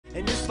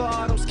for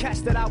all those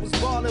cats that I was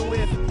ballin'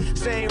 with.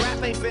 Saying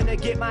rap ain't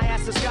finna get my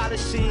ass a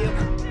scholarship.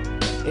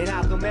 And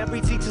how come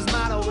every teacher's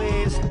motto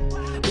is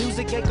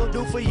music ain't gon'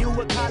 do for you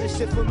what college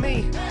did for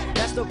me?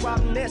 That's the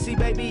problem there, see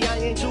baby, I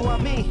ain't you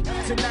on me.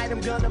 Tonight I'm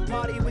gonna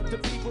party with the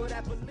people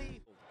that believe.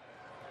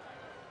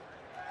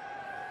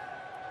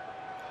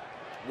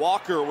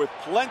 Walker with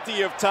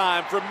plenty of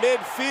time from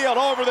midfield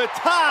over the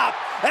top,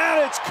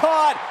 and it's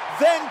caught.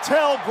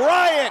 Ventel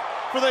Bryant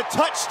for the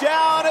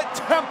touchdown at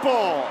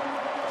Temple.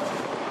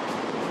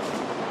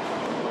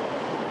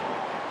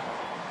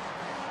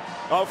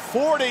 A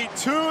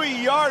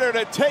 42-yarder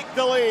to take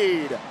the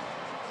lead.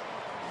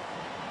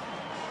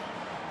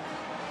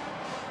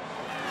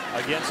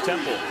 Against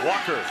Temple,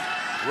 Walker,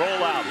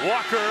 roll out.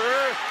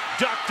 Walker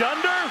ducked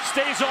under,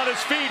 stays on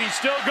his feet, he's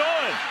still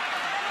going.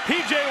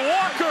 PJ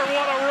Walker,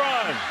 what a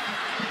run!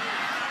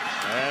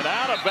 And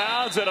out of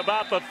bounds at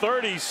about the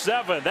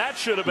 37. That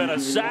should have been a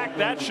sack,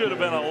 that should have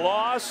been a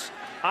loss.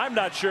 I'm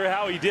not sure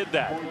how he did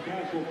that.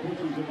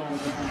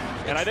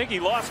 And I think he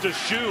lost a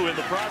shoe in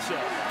the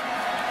process.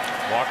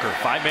 Walker,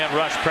 five-man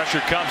rush,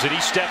 pressure comes and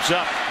he steps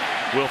up.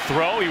 Will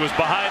throw, he was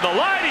behind the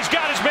line, he's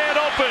got his man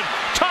open.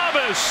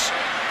 Thomas,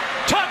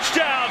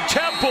 touchdown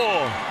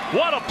Temple.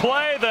 What a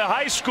play, the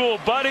high school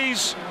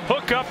buddies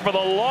hook up for the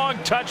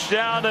long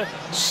touchdown,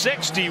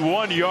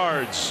 61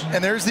 yards.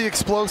 And there's the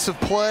explosive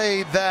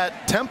play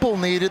that Temple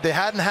needed. They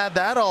hadn't had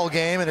that all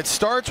game, and it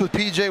starts with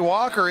PJ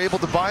Walker able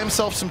to buy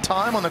himself some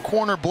time on the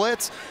corner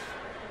blitz.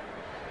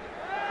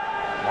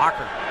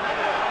 Walker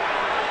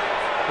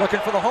looking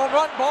for the home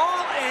run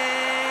ball,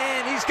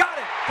 and he's got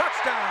it.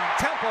 Touchdown,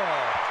 Temple.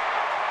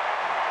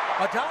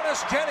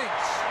 Adonis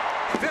Jennings,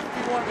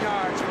 51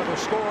 yards for the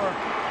score.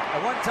 A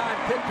one-time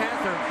Pitt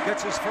Panther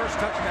gets his first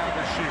touchdown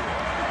this year.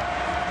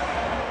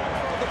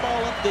 The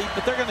ball up deep,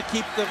 but they're going to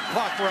keep the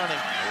clock running.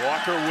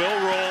 Walker will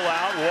roll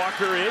out.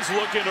 Walker is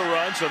looking to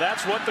run, so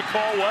that's what the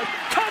call was.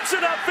 Cuts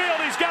it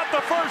upfield. He's got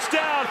the first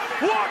down.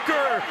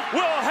 Walker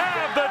will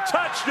have the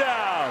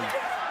touchdown.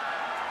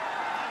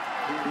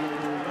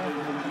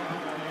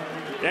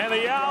 And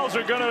the Owls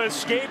are going to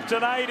escape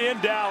tonight in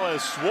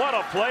Dallas. What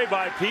a play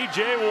by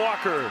PJ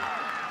Walker.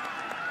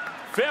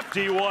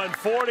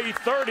 51-40,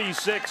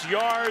 36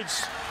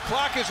 yards.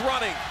 Clock is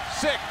running.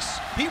 6.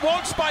 He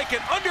won't spike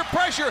it. Under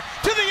pressure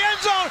to the end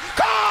zone.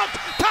 Caught!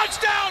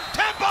 Touchdown,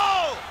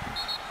 Temple!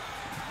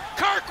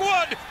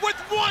 Kirkwood with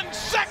 1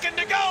 second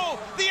to go.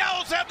 The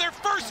Owls have their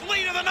first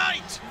lead of the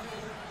night.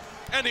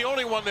 And the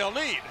only one they'll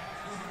need.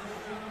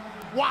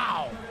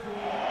 Wow.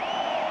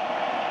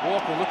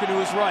 Walker looking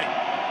to his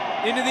right.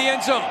 Into the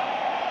end zone.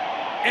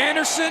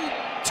 Anderson,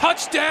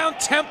 touchdown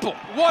Temple.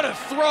 What a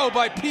throw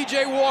by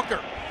PJ Walker.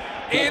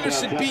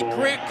 Anderson beat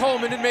Grant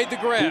Coleman and made the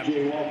grab.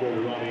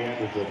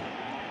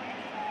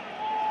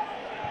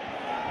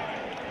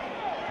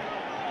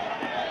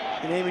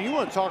 And Amy, you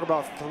want to talk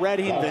about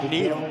threading the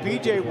needle.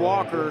 PJ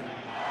Walker.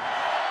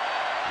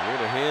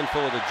 With a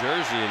handful of the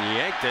jersey and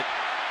yanked it.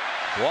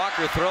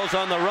 Walker throws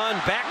on the run,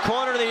 back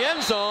corner to the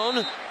end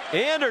zone.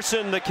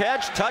 Anderson the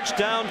catch,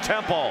 touchdown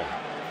Temple.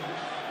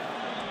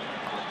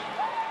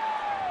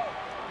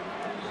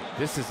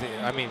 This is,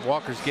 I mean,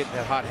 Walker's getting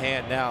that hot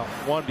hand now.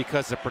 One,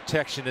 because the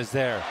protection is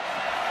there.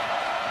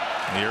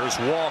 Here's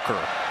Walker.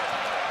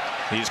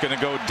 He's going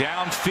to go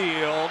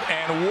downfield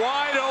and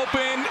wide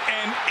open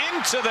and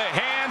into the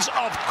hands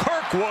of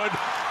Kirkwood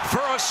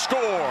for a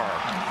score.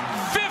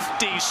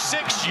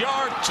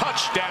 56-yard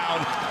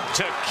touchdown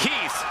to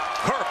Keith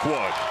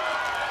Kirkwood.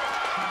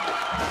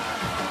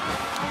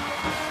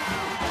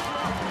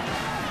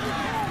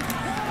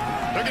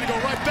 They're going to go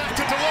right back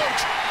to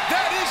Deloach.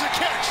 That is a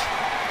catch.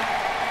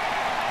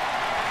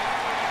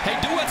 Hey,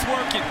 do what's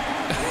working.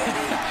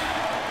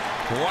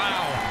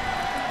 Wow.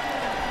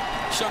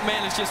 Young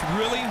man is just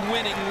really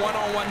winning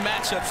one-on-one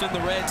matchups in the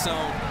red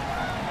zone.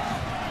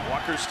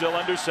 Walker's still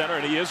under center,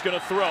 and he is going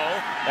to throw.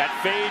 That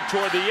fade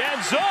toward the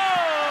end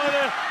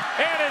zone,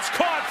 and it's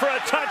caught for a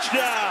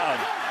touchdown.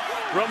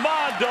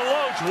 Ramon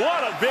Deloach,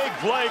 what a big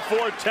play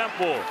for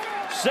Temple.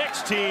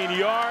 16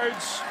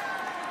 yards.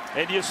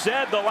 And you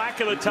said the lack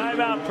of the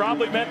timeout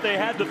probably meant they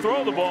had to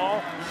throw the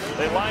ball.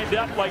 They lined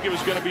up like it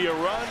was going to be a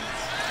run.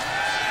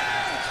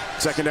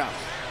 Second down.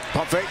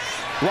 Pump fake.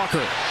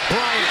 Walker.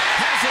 Bryant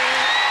has it.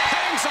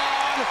 Hangs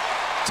on.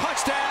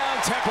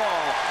 Touchdown, Temple.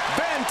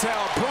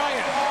 Ventel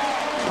Bryant.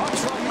 A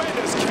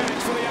tremendous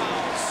catch for the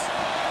Owls.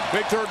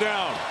 Big third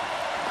down.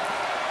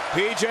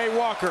 PJ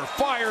Walker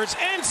fires.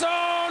 End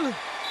zone.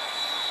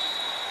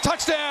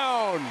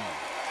 Touchdown.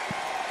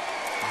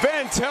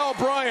 Ventel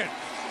Bryant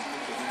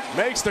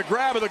makes the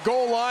grab of the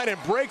goal line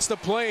and breaks the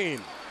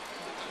plane.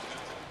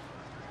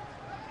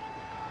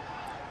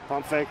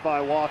 Pump fake by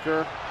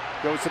Walker.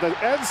 Goes to the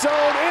end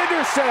zone.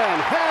 Anderson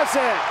has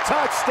it.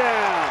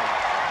 Touchdown.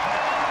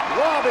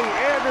 Robbie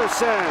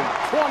Anderson,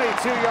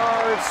 22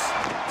 yards.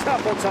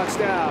 Temple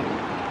touchdown.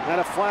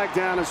 And a flag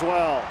down as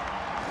well.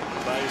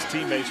 By his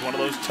teammates, one of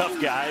those tough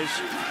guys.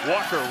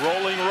 Walker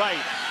rolling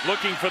right,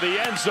 looking for the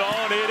end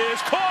zone. It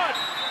is caught.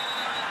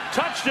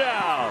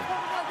 Touchdown.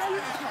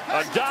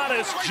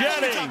 Adonis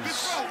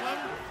Jennings.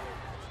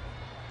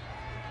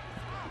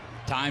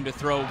 Time to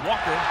throw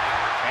Walker,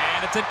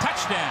 and it's a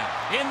touchdown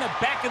in the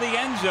back of the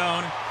end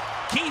zone.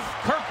 Keith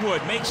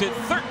Kirkwood makes it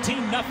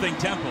 13-0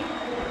 Temple.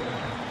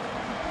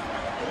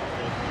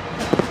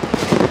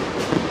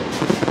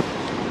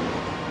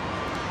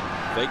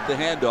 Fake the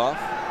handoff.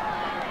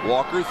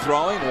 Walker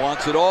throwing,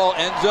 wants it all,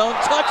 end zone,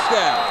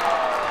 touchdown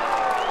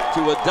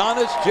to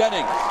Adonis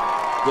Jennings,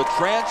 the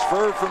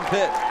transfer from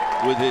Pitt,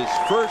 with his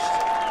first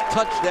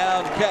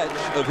touchdown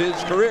catch of his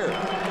career.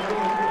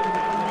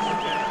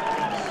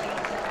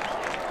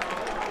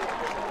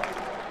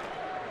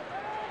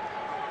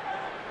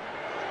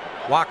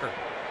 Walker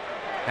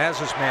has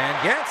his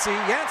man, Yancey.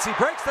 Yancey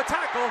breaks the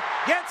tackle.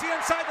 Yancey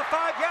inside the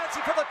 5.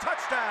 Yancey for the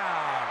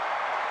touchdown.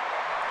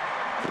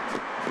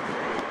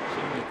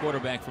 The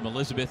quarterback from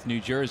Elizabeth, New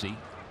Jersey.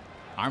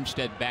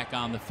 Armstead back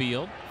on the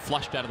field,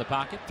 flushed out of the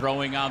pocket,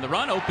 throwing on the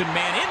run, open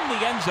man in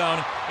the end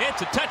zone.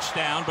 It's a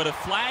touchdown, but a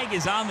flag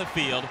is on the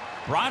field.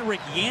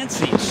 Broderick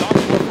Yancey,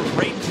 sophomore from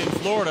Bradenton,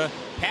 Florida,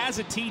 has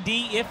a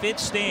TD if it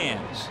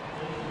stands.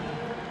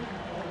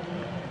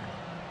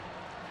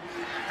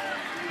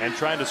 And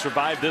trying to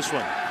survive this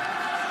one.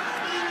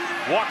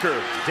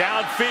 Walker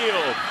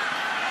downfield.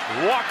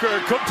 Walker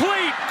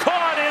complete,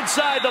 caught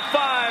inside the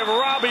 5.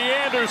 Robbie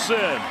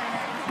Anderson.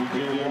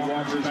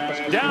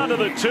 Down to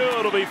the 2.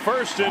 It'll be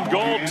first and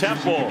goal,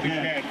 Temple.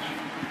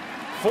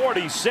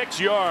 46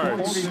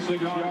 yards.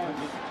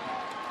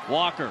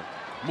 Walker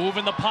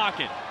moving the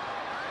pocket.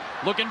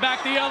 Looking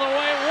back the other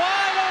way.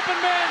 Wide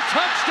open man.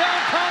 Touchdown,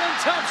 Colin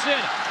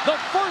Thompson. The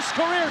first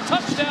career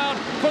touchdown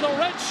for the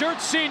redshirt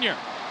senior.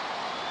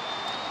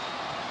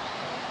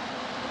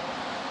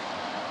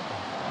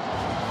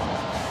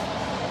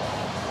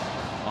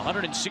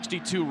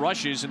 .162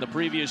 rushes in the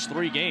previous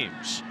 3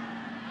 games.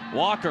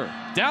 Walker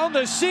down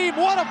the seam.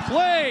 What a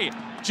play!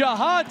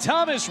 Jahad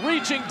Thomas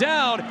reaching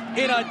down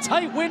in a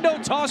tight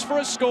window toss for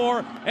a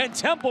score, and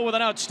Temple with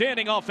an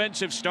outstanding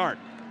offensive start.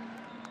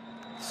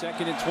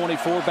 2nd and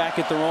 24 back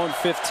at their own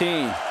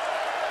 15.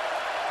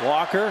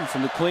 Walker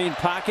from the clean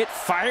pocket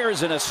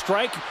fires in a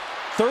strike.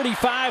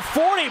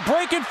 35-40,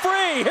 breaking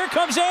free. Here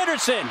comes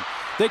Anderson.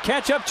 They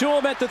catch up to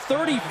him at the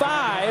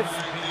 35,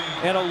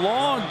 and a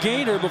long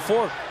gainer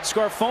before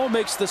Scarfone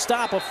makes the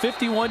stop. A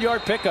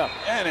 51-yard pickup.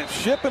 And if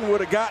Shippen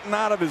would have gotten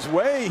out of his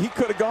way, he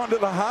could have gone to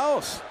the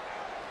house.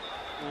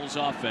 Bulls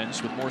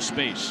offense with more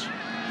space.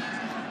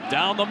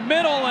 Down the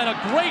middle, and a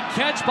great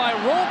catch by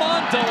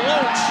Roman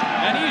DeLoach,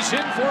 and he's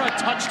in for a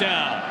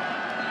touchdown.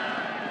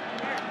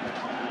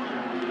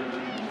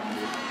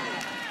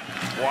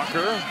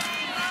 Walker,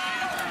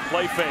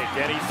 play fake,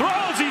 and he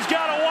throws. He's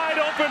got a wide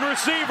open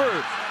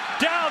receiver.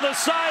 Down the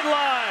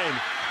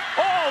sideline,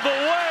 all the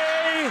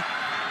way,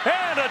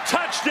 and a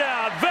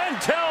touchdown.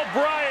 Ventel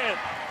Bryant,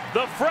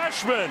 the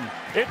freshman.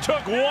 It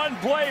took one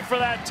play for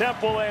that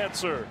Temple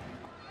answer.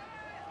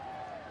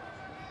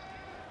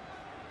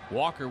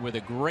 Walker with a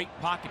great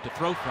pocket to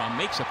throw from,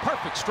 makes a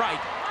perfect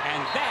strike,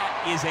 and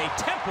that is a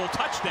Temple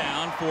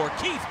touchdown for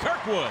Keith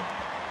Kirkwood.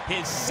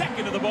 His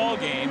 2nd of the ball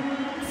game,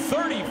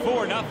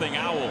 34-0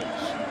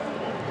 Owls.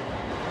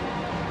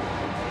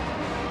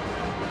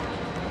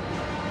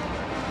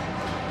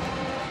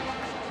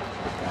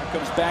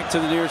 Comes back to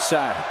the near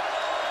side.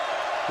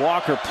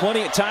 Walker,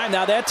 plenty of time.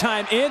 Now that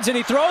time ends, and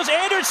he throws.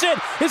 Anderson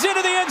is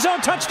into the end zone.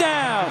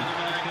 Touchdown.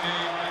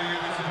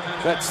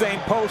 That same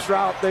post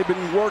route they've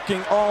been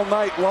working all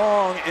night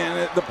long,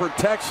 and the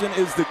protection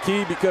is the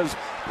key, because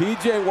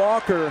PJ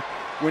Walker,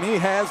 when he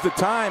has the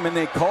time and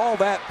they call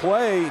that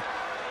play,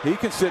 he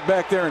can sit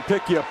back there and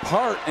pick you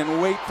apart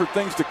and wait for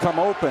things to come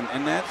open.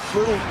 And that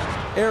little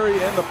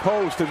area in the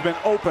post has been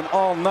open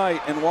all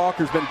night, and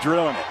Walker's been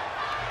drilling it.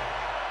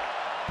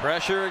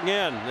 Pressure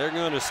again. They're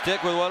going to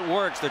stick with what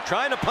works. They're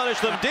trying to punish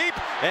them deep,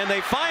 and they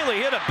finally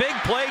hit a big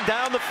play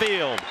down the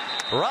field.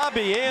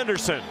 Robbie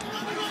Anderson.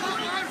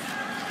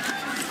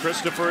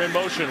 Christopher in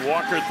motion.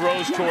 Walker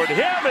throws toward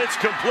him. It's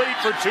complete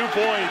for 2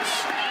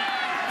 points.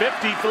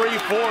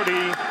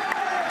 53-40.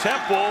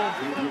 Temple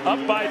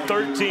up by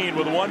 13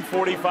 with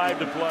 1:45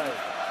 to play.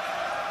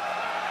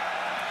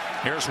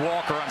 Here's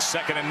Walker on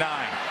 2nd and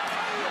 9.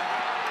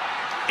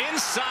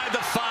 Inside the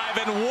 5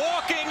 and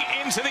walking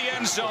into the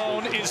end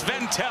zone is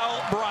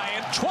Ventel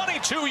Bryant.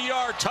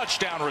 22-yard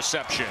touchdown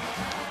reception.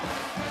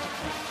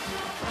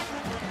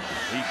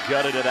 He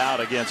gutted it out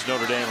against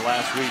Notre Dame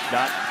last week.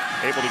 Not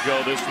able to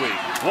go this week.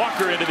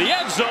 Walker into the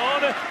end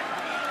zone.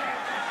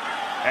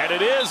 And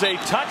it is a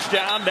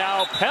touchdown.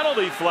 Now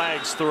penalty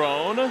flags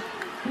thrown.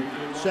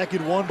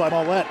 2nd one by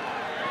Mollett.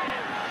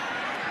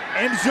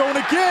 End zone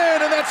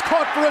again, and that's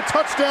caught for a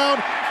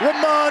touchdown.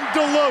 Roman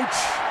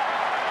DeLoach.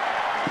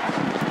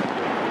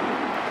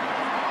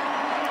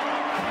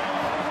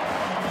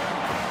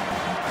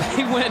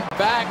 He went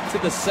back to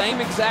the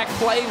same exact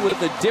play with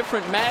a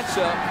different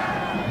matchup.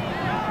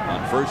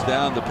 On 1st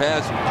down, the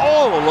pass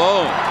all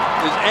alone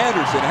is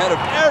Anderson ahead of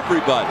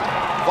everybody.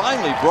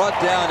 Finally brought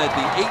down at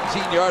the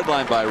 18-yard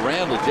line by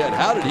Randall Jett.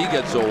 How did he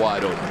get so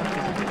wide open?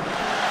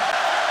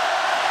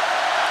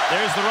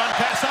 There's the run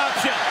pass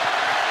option.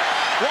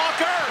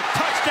 Walker,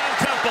 touchdown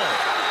Temple.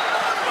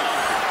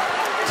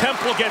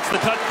 Temple gets the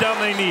touchdown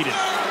they needed.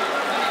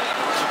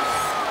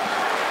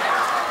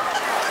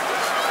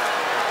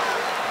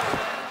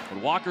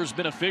 But Walker's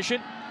been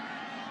efficient,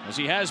 as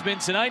he has been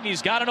tonight, and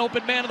he's got an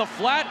open man in the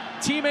flat,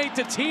 teammate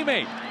to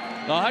teammate.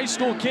 The high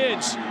school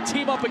kids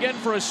team up again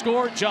for a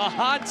score.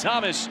 Jahan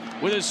Thomas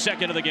with his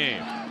second of the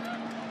game.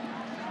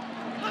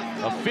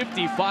 A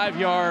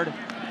 55-yard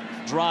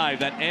drive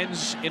that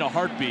ends in a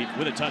heartbeat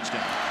with a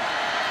touchdown.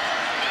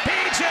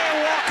 PJ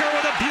Walker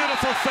with a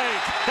beautiful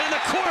fake, and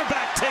the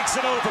quarterback takes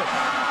it over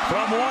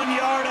from 1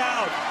 yard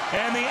out,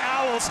 and the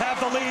Owls have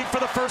the lead for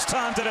the first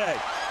time today.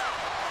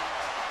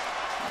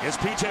 Is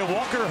PJ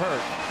Walker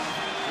hurt?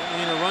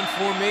 In a run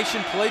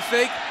formation, play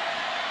fake.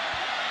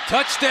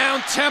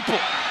 Touchdown, Temple.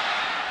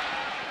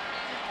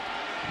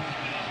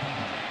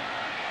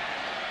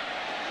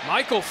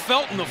 Michael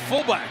Felton, the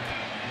fullback.